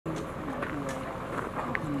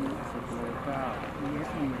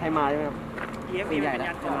ให้มาใช่ไหมครับปืนใหญ่นะ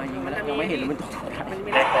จะมายิงมาแล้วยังไม่เห็นมันตกมันไ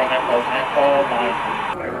ม่ได้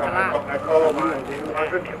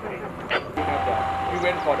We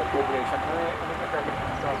went for the cooperation.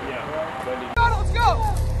 Let's go.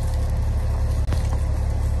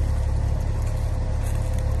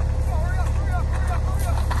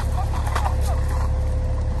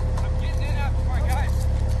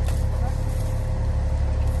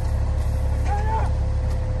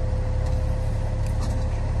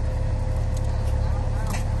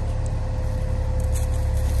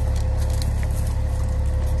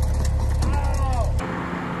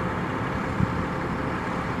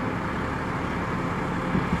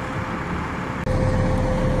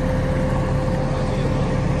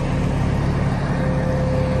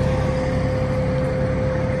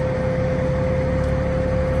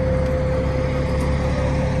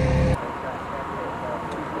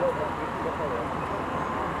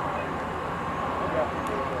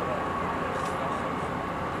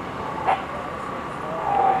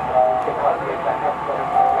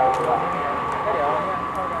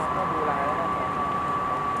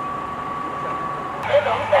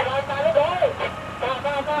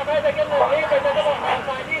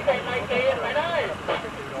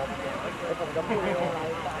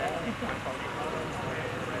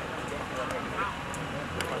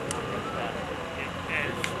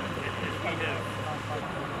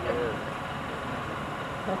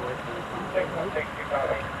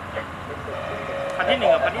พันที่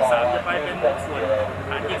1กับพันที่3จะไปเป็นส่วน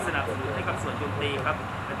ฐานยิงสนับสนุนให้กับส่วนโจมตีครับ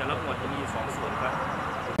แต่ละหมวดจะมี2ส่วนครับ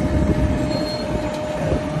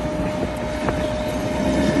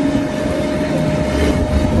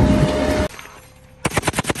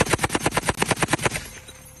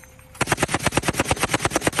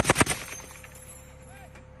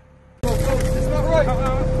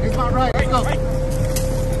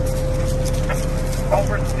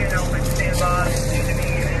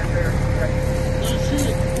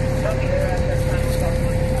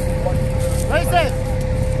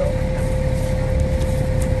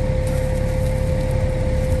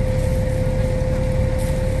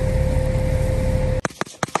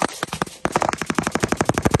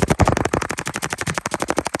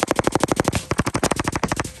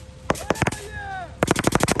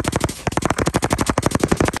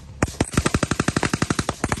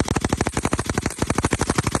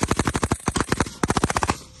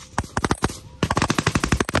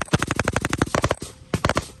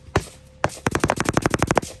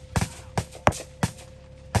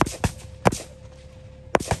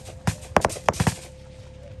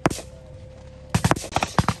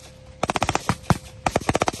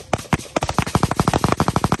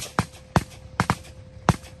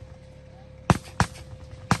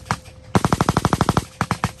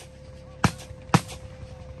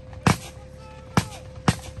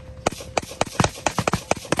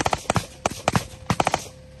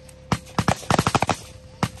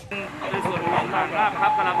ค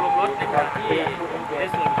รับกำลังลงรถในการที่ใน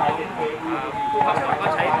ส่วนของผู้ขับรถก็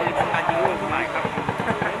ใช้ปืนการยิงลูกหมายครับ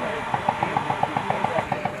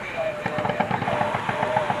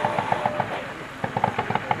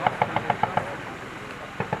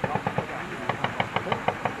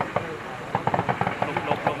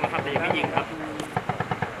ลงนะครับแต่ยังไม่ยิงครับ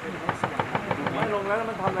ไม่ลงแล้ว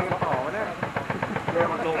มันทำอะไรกันต่อเนี่ย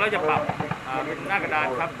ลงแล้วจะปรับเป็นหน้ากระดาน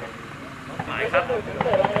ครับหมายครับ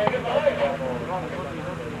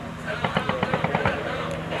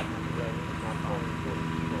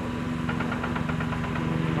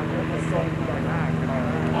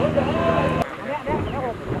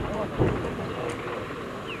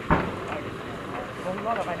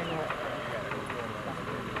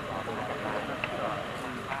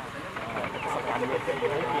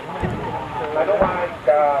อนุบาล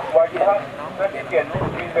จากวายิพัฒน์นักเขียน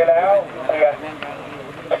บินไปแล้วเปลี่ยน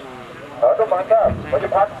อนุบาลก็วายิ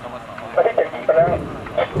พัฒน์นักเขียนบินไปแล้ว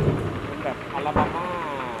แบบอลาบามา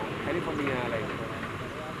แคลิฟอร์เนียอะไร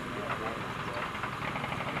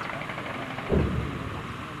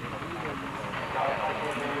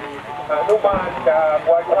อนุบาลจาก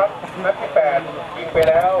วายิพัฒน์นัดที่8ยิงไป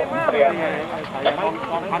แล้วเปลี่ยน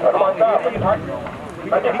อนุบาลก็วายิพัฒน์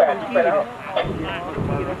นัดที่8ยิงไปแล้ว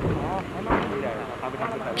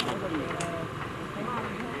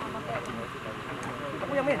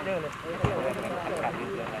กูยังไม่เห็นเจอเลย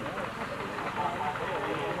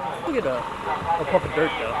Look at that. A puff of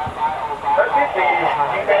dirt though. นัดที่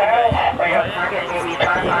4ยิงไปแล้วเปลี่ยนนัดที่4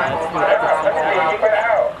ยิงไปแล้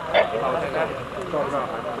ว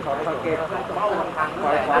สังเกตเป้าทางฝ่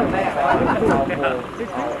ายขวาแรกแล้วไ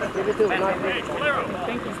ม่ถึงน้อย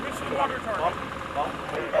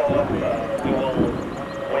We will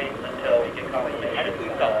wait until we get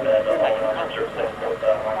caught.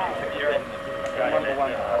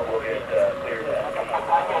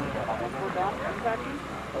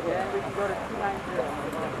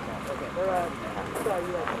 But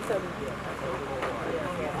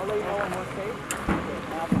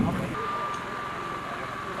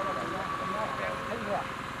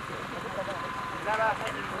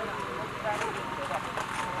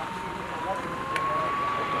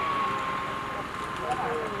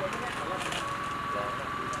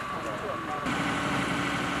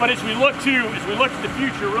as we look to the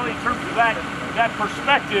future, really in terms of that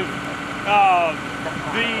perspective,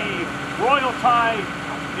 the Royal Thai,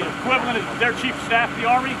 the equivalent of their chief of staff of the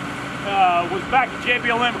Army, was back at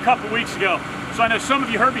JBLM a couple weeks ago. So I know some of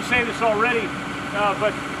you heard me say this already,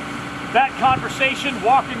 but that conversation,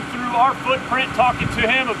 walking through our footprint, talking to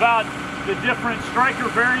him about the different Stryker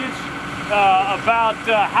variants, about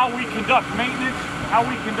how we conduct maintenance, how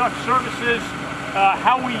we conduct services,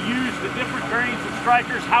 how we use the different variants of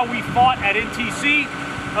Strykers, how we fought at NTC,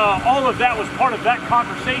 all of that was part of that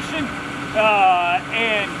conversation,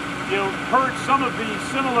 and heard some of the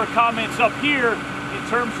similar comments up here in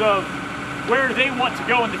terms of where they want to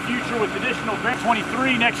go in the future with additional 23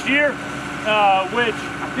 next year, which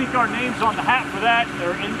I think our name's on the hat for that,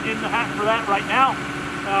 or in the hat for that right now.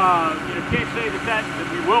 Can't say that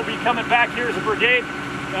we will be coming back here as a brigade,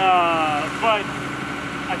 but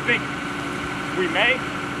I think we may.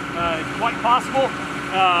 It's quite possible.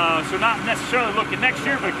 So not necessarily looking next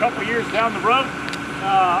year, but a couple years down the road,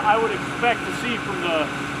 I would expect to see from the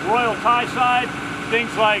Royal Thai side things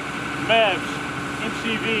like MEVs,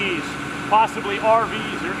 MCVs, possibly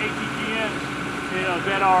RVs or ATGMs,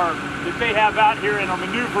 that they have out here and are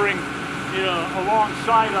maneuvering,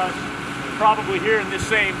 alongside us, probably here in this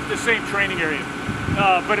same training area.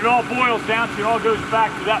 But it all boils down to, it all goes back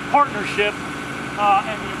to that partnership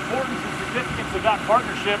and the importance and significance of that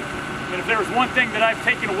partnership. And if there was one thing that I've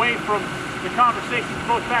taken away from the conversations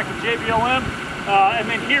both back at JBLM and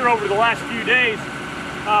then here over the last few days,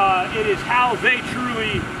 it is how they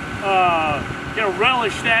truly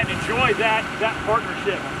relish that and enjoy that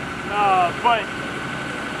partnership. But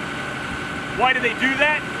why do they do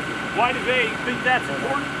that? Why do they think that's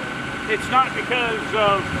important? It's not because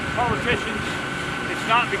of politicians. It's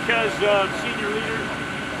not because of senior leaders.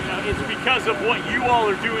 It's because of what you all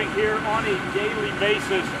are doing here on a daily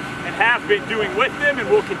basis and have been doing with them and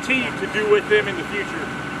will continue to do with them in the future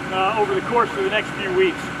over the course of the next few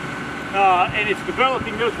weeks. And it's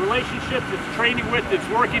developing those relationships, it's training with, it's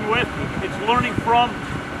working with, it's learning from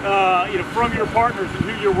your partners and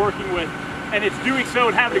who you're working with. And it's doing so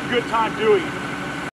and having a good time doing it.